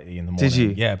anxiety in the morning. Did you?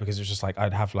 Yeah, because it was just like,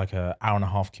 I'd have like an hour and a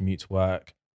half commute to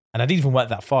work. And I didn't even work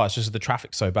that far. It's just the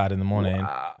traffic's so bad in the morning.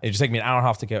 Wow. It'd just take me an hour and a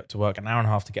half to get to work, an hour and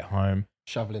a half to get home.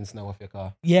 Shoveling snow off your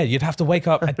car. Yeah, you'd have to wake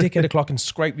up at 8 o'clock and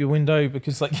scrape your window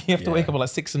because like you have to wake up at like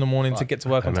 6 in the morning to get to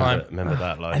work on time. Remember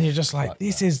that life. And you're just like,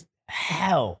 this is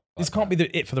hell. This can't be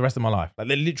it for the rest of my life. Like,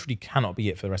 it literally cannot be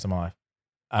it for the rest of my life.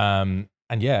 And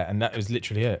that was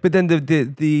literally it. But then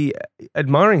the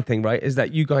admiring thing, right, is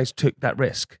that you guys took that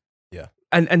risk. Yeah.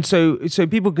 And so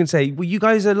people can say, well, you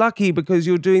guys are lucky because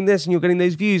you're doing this and you're getting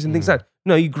those views and things like that.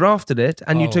 No, you grafted it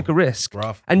and you took a risk.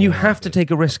 And you have to take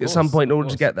a risk at some point in order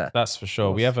to get there. That's for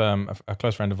sure. We have a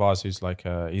close friend of ours who's like,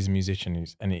 he's a musician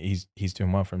he's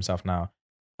doing well for himself now.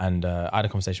 And I had a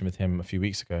conversation with him a few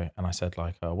weeks ago and I said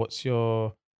like, what's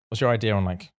your idea on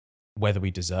like whether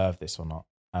we deserve this or not.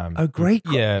 Great.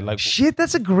 Shit,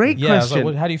 that's a great question. I was like,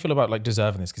 well, how do you feel about like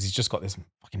deserving this? Because he's just got this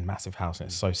fucking massive house and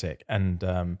it's so sick. And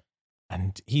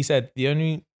he said the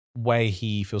only way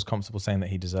he feels comfortable saying that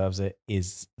he deserves it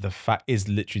is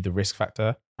literally the risk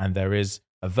factor. And there is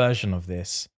a version of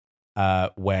this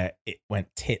where it went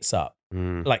tits up,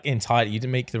 like entirely. You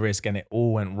didn't make the risk and it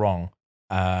all went wrong,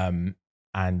 and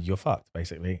you're fucked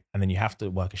basically. And then you have to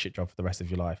work a shit job for the rest of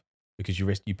your life because you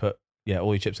put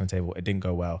all your chips on the table. It didn't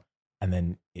go well. And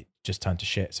then it just turned to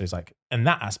shit. So it's like, in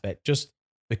that aspect, just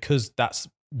because that's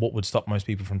what would stop most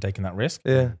people from taking that risk,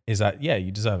 is that,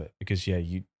 you deserve it. Because,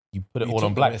 you put it all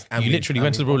on black. You literally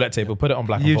went to the roulette table, put it on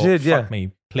black and thought, fuck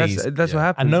me, please. That's what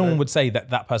happened. And no one would say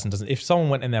that person doesn't. If someone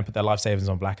went in there and put their life savings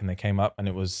on black and they came up and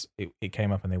it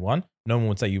came up and they won, no one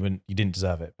would say you didn't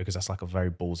deserve it, because that's like a very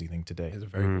ballsy thing to do. It's a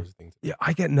very ballsy thing to do. Yeah,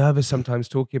 I get nervous sometimes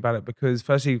talking about it because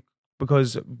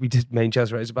because we did Main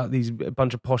Chelsea, right? It's about a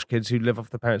bunch of posh kids who live off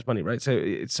their parents' money, right? So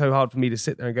it's so hard for me to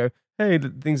sit there and go, hey,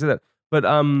 things like that. But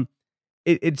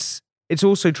it's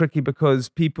also tricky because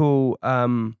people, I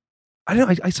don't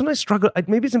know, I sometimes struggle.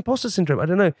 Maybe it's imposter syndrome. I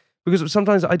don't know. Because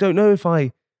sometimes I don't know if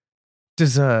I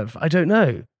deserve. I don't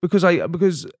know. Because I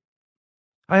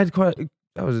had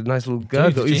that was a nice little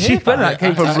gurgle. Did you hear that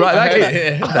came from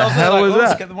right. What the hell was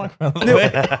that? Get the microphone.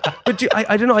 But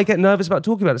I don't know. I get nervous about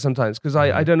talking about it sometimes because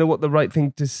I don't know what the right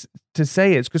thing to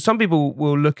say is. Because some people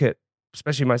will look at,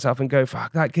 especially myself, and go,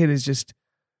 "Fuck, that kid is just,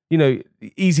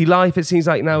 easy life. It seems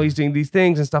like now he's doing these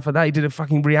things and stuff like that. He did a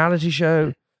fucking reality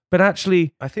show." But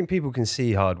actually, I think people can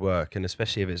see hard work, and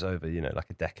especially if it's over, like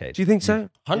a decade. Do you think so?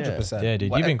 100%. Yeah,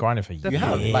 dude, you've been grinding for years. You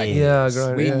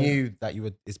have. We knew that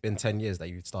it's been 10 years that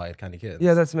you started Candy Kittens.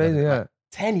 Yeah, that's amazing. Yeah.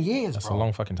 10 years, That's bro. a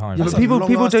long fucking time. Yeah, but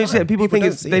people don't see it. People think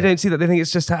they don't see that. They think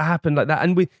it's just happened like that.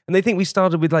 And they think we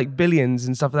started with like billions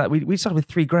and stuff like that. We started with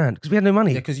 $3,000 because we had no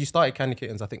money. Yeah, because you started Candy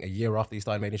Kittens, I think, a year after you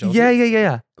started Made in Chelsea.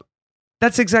 Yeah.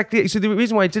 That's exactly it. So the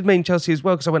reason why I did Made in Chelsea as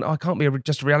well, because I went, I can't be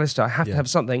just a reality star. I have to have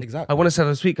something. Exactly. I want to sell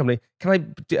a sweet company. Can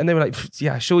I? And they were like,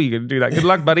 yeah, sure, you're going to do that. Good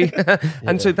luck, buddy.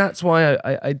 And so that's why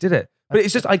I did it. But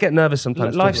it's just, I get nervous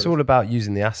sometimes. Life's all about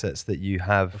using the assets that you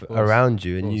have around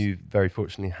you. And you very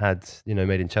fortunately had,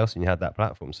 Made in Chelsea, and you had that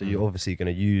platform. So you're obviously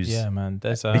going to use... Yeah, man.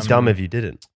 It'd be dumb if you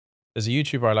didn't. There's a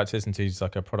YouTuber I like to listen to. He's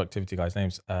like a productivity guy. His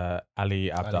name's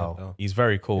Ali Abdaal. He's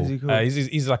very cool. Is he cool?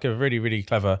 He's like a really, really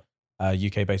clever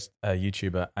UK-based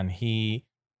YouTuber. And he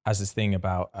has this thing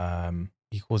about,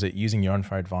 he calls it using your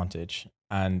unfair advantage.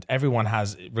 And everyone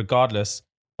has, regardless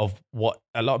of what,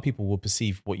 a lot of people will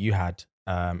perceive what you had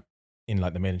in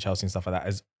like the Made in Chelsea and stuff like that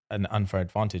as an unfair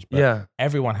advantage. But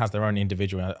everyone has their own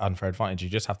individual unfair advantage. You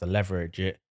just have to leverage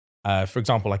it. For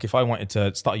example, like if I wanted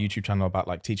to start a YouTube channel about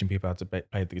like teaching people how to play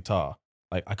the guitar,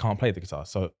 like I can't play the guitar,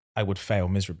 so I would fail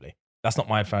miserably. That's not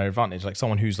my unfair advantage. Like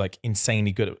someone who's like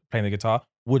insanely good at playing the guitar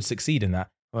would succeed in that.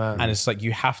 Wow. And it's like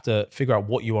you have to figure out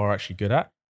what you are actually good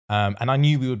at. And I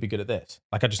knew we would be good at this.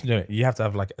 Like I just knew it. You have to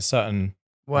have like a certain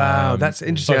that's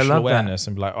interesting. social I love awareness that.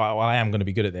 and be like, well, I am going to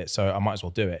be good at this, so I might as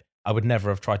well do it. I would never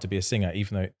have tried to be a singer,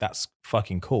 even though that's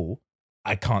fucking cool.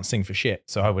 I can't sing for shit,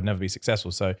 so I would never be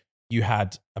successful. So you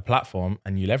had a platform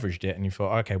and you leveraged it and you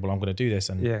thought, okay, well, I'm going to do this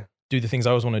and do the things I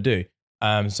always want to do.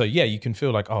 So yeah, you can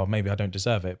feel like, oh, maybe I don't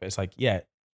deserve it. But it's like, yeah,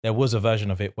 there was a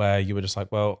version of it where you were just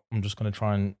like, well, I'm just going to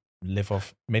try and live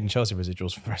off Made in Chelsea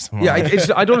residuals for the rest of my life.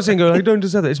 I don't want to say I don't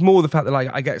deserve it. It's more the fact that like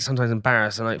I get sometimes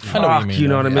embarrassed and like, fuck, you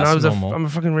know what I mean? I'm a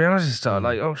fucking reality star.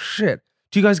 Like, oh shit.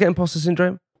 Do you guys get imposter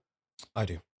syndrome? I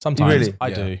do. Sometimes Really?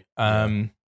 I do.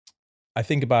 I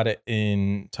think about it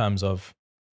in terms of,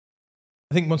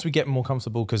 I think once we get more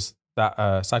comfortable, because that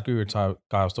Sadhguru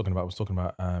guy I was talking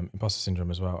about imposter syndrome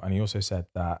as well. And he also said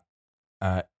that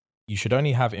you should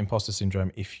only have imposter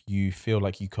syndrome if you feel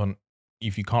like you can't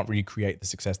recreate the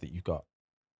success that you've got.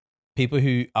 People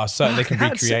who are certain they can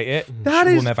recreate it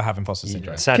will never have imposter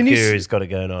syndrome. Sadhguru's got it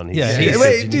going on.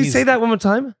 Wait, do you say that one more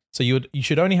time? So you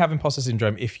should only have imposter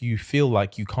syndrome if you feel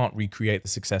like you can't recreate the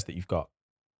success that you've got.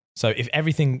 So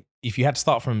if you had to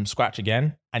start from scratch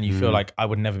again and you feel like I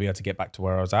would never be able to get back to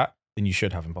where I was at, then you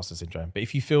should have imposter syndrome. But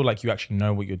if you feel like you actually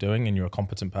know what you're doing and you're a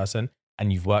competent person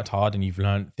and you've worked hard and you've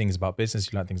learned things about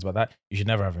business, you learned things about that, you should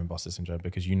never have imposter syndrome,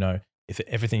 because you know if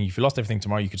you lost everything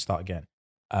tomorrow, you could start again.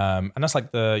 And that's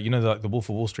like the Wolf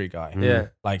of Wall Street guy. Yeah.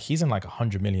 Like he's in like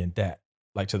 100 million debt,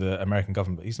 like to the American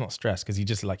government, but he's not stressed because he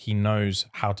just like, he knows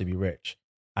how to be rich.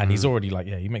 And he's already like,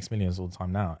 he makes millions all the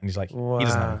time now. And he's like, he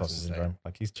doesn't have imposter syndrome.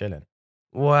 Like he's chilling.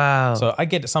 Wow. So I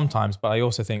get it sometimes, but I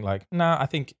also think like, I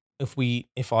think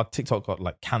if our TikTok got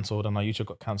like cancelled and our YouTube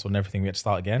got cancelled and everything, we had to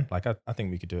start again. Like I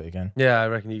think we could do it again. Yeah, I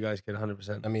reckon you guys could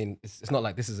 100%. I mean, it's not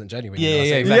like this isn't genuine. Yeah, you know? yeah,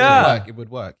 So exactly. It would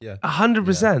work. Yeah,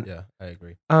 100%. Yeah, I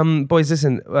agree. Boys,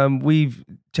 listen, we've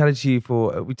chatted to you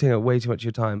for we've taken up way too much of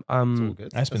your time. It's all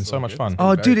good. It's been so much fun.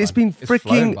 Oh, dude, it's been flown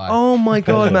freaking. by. Oh my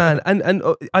god, man! And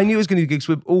I knew it was going to be good because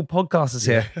we're all podcasters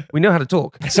here. We know how to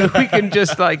talk, so we can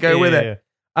just like go with it.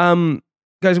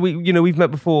 Guys, we've met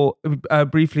before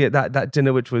briefly at that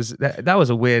dinner, which was that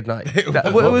was a weird night.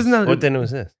 Wasn't that? What dinner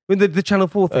was this? With the Channel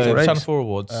 4 thing, right? Channel 4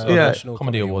 Awards, National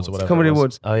Comedy Awards or whatever. Comedy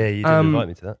Awards. Oh yeah, you did invite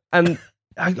me to that. And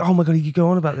oh my god, you go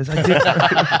on about this. I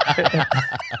did.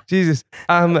 Jesus.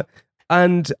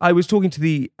 And I was talking to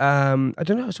the I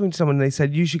don't know. I was talking to someone, and they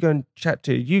said you should go and chat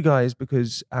to you guys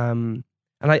because and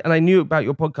I knew about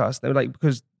your podcast. They were like,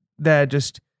 because they're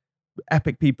just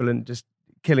epic people and just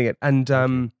killing it. And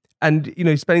you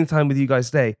know, spending time with you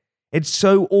guys today, it's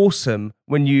so awesome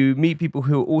when you meet people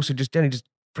who are also just generally just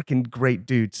freaking great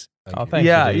dudes. Thank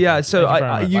you, dude. Yeah. So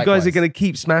Thank you you guys are going to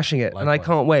keep smashing it, and I Likewise.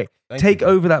 can't wait. Thank Take you.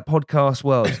 over that podcast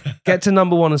world. Get to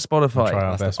number 1 on Spotify. Try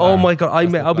our best, Oh man. my god,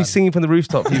 I'll be plan. singing from the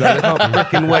rooftop for you guys. I can't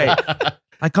freaking wait.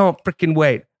 I can't freaking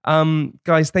wait.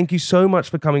 Guys, thank you so much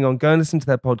for coming on. Go and listen to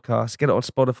their podcast. Get it on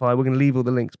Spotify. We're going to leave all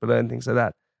the links below and things like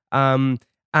that.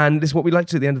 And this is what we like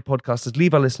to do at the end of the podcast: is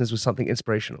leave our listeners with something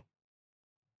inspirational.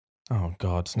 Oh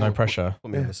God, no pressure.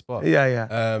 Put me on the spot. Yeah.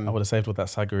 I would have saved all that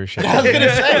Saguru shit. I was gonna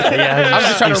say. Yeah, I'm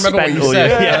just trying to remember what you spent all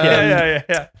said.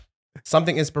 your- Yeah.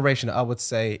 Something inspirational. I would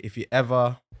say if you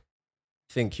ever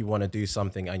think you want to do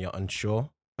something and you're unsure,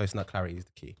 post-nut clarity is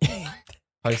the key.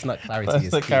 Post-nut clarity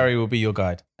is The key. carry will be your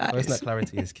guide. Post-nut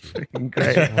clarity is key.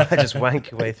 Great. Just wank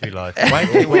your way through life.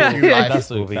 Wank your way through life, That's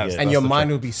will be that's- good. and that's your the mind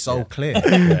trick. will be so clear. Yeah.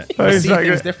 You'll see Exactly.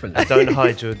 things differently. Don't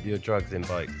hide your drugs in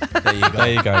bikes. There you go.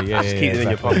 There you go. Yeah, Just yeah, keep them in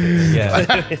your exactly. pockets.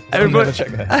 Yeah. Everybody- Never check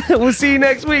that. We'll see you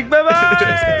next week. Bye bye.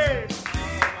 Cheers, guys.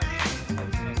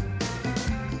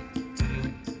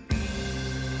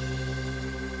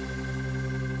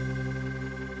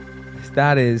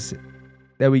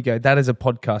 There we go. That is a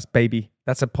podcast, baby.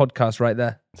 That's a podcast right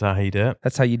there. Is that how you do it?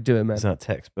 That's how you do it, man. Is that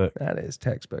textbook? That is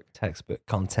textbook. Textbook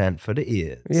content for the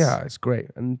ears. Yeah, it's great.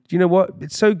 And you know what?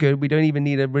 It's so good. We don't even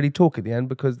need to really talk at the end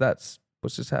because that's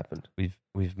what's just happened.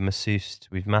 We've massaged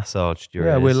your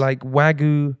Yeah, ears. we're like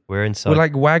Wagyu. We're inside. We're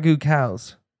like Wagyu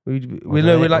cows.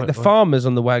 We're like the farmers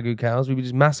on the Wagyu cows. We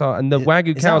just massage, and the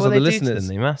Wagyu Is that cows what are the they do to listeners.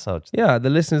 them? They massage them. Yeah, the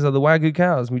listeners are the Wagyu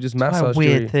cows. We just It's quite massage. a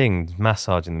weird you. thing,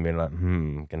 massaging them, being like,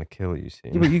 I'm going to kill you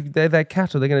soon. Yeah, but they're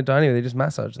cattle. They're going to die anyway. They just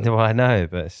massage them. Well, I know,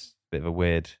 but it's a bit of a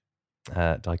weird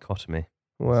dichotomy. That's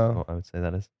Well, what I would say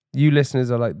that is. you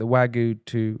listeners are like the Wagyu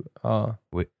to our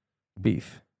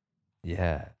beef.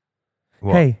 Yeah.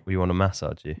 What? Hey. We want to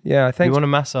massage you. Yeah, We thanks. want to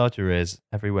massage your ears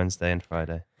every Wednesday and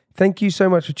Friday. Thank you so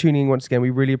much for tuning in once again. We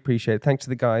really appreciate it. Thanks to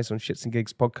the guys on Shits and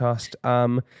Gigs podcast.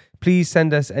 Please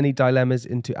send us any dilemmas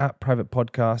into @private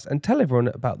podcast and tell everyone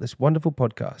about this wonderful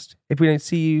podcast. If we don't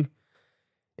see you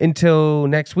until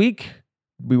next week,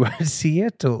 we won't see you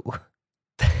at all.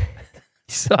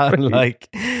 Sound like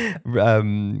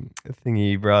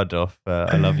thingy Rudd off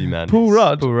I Love You Man. Paul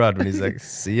Rudd. Paul Rudd when he's like,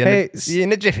 see you, Hey, see you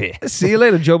in a jiffy. See you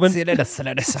later, Jobin. See you later,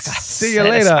 sucker. See you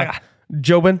later,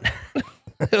 Jobin.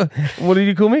 What did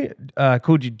you call me? I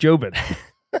called you Jobin.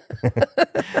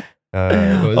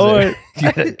 What was All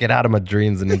it? Get out of my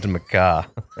dreams and into my car.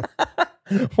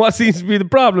 What seems to be the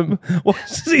problem? What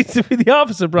seems to be the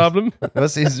opposite problem? What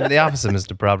seems to be the opposite,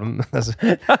 Mr. Problem? That's,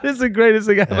 That is the greatest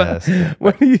thing ever. Yes.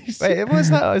 When you wait, was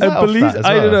that? Is a that off police, that as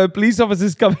I don't well? know, a police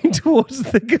officer's coming towards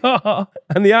the car,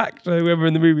 and the actor, whoever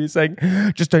in the movie, is saying,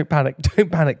 "Just don't panic,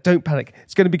 don't panic, don't panic.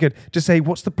 It's going to be good. Just say,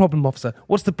 what's the problem, officer?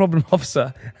 What's the problem,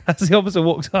 officer?" As the officer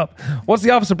walks up, "What's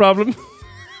the officer problem?"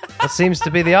 What seems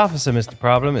to be the officer, Mr.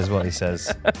 Problem, is what he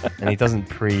says. And he doesn't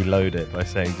preload it by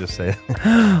saying, just say,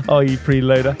 Oh, you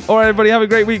preloader. All right, everybody, have a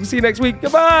great week. See you next week.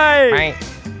 Goodbye. Bye.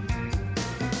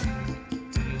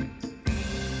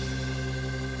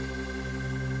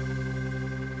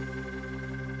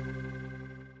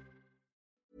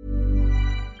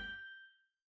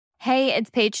 Hey, it's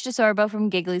Paige DeSorbo from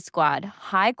Giggly Squad.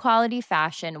 High quality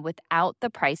fashion without the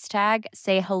price tag.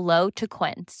 Say hello to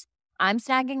Quince. I'm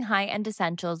snagging high-end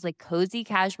essentials like cozy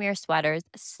cashmere sweaters,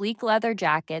 sleek leather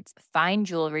jackets, fine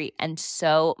jewelry, and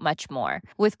so much more.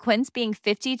 With Quince being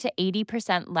 50 to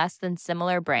 80% less than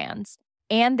similar brands.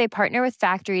 And they partner with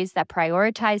factories that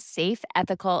prioritize safe,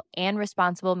 ethical, and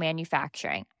responsible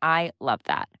manufacturing. I love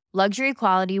that. Luxury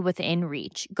quality within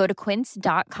reach. Go to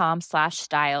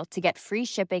quince.com/style to get free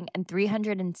shipping and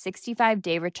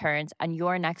 365-day returns on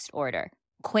your next order.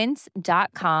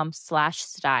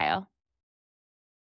 Quince.com/style.